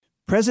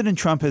President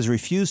Trump has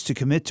refused to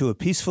commit to a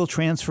peaceful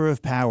transfer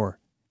of power.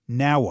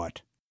 Now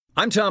what?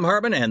 I'm Tom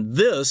Hartman, and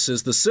this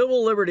is the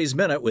Civil Liberties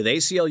Minute with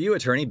ACLU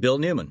attorney Bill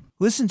Newman.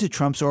 Listen to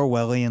Trump's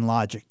Orwellian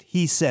logic.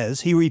 He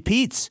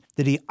repeats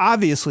that he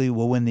obviously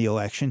will win the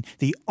election.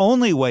 The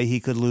only way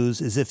he could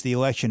lose is if the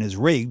election is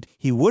rigged.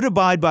 He would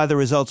abide by the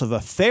results of a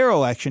fair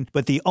election,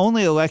 but the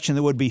only election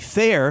that would be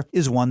fair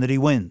is one that he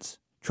wins.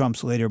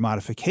 Trump's later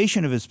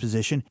modification of his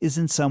position is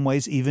in some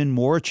ways even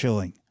more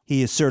chilling.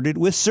 He asserted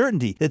with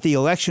certainty that the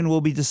election will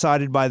be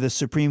decided by the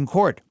Supreme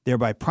Court,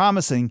 thereby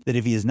promising that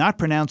if he is not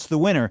pronounced the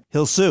winner,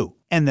 he'll sue,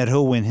 and that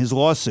he'll win his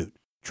lawsuit.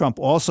 Trump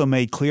also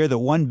made clear that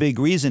one big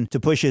reason to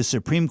push his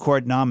Supreme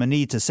Court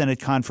nominee to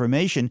Senate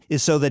confirmation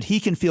is so that he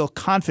can feel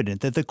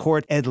confident that the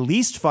court, at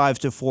least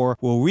 5-4,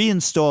 will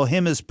reinstall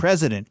him as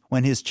president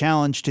when his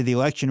challenge to the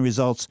election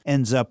results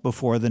ends up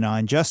before the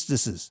 9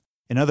 justices.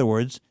 In other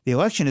words, the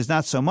election is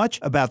not so much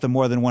about the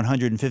more than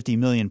 150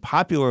 million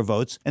popular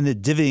votes and the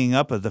divvying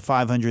up of the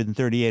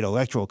 538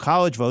 electoral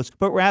college votes,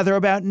 but rather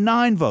about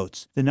 9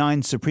 votes, the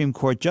 9 Supreme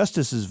Court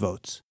justices'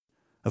 votes.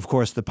 Of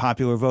course, the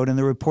popular vote and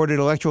the reported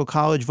electoral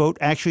college vote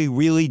actually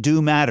really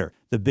do matter.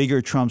 The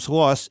bigger Trump's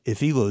loss,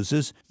 if he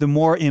loses, the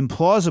more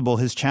implausible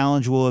his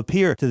challenge will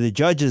appear to the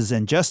judges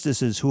and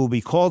justices who will be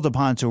called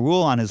upon to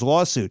rule on his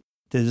lawsuit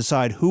to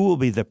decide who will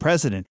be the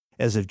president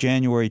as of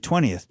January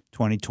 20th,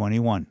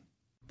 2021.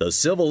 The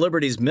Civil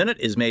Liberties Minute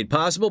is made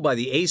possible by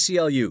the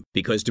ACLU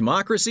because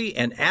democracy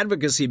and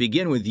advocacy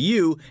begin with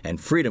you, and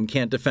freedom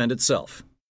can't defend itself.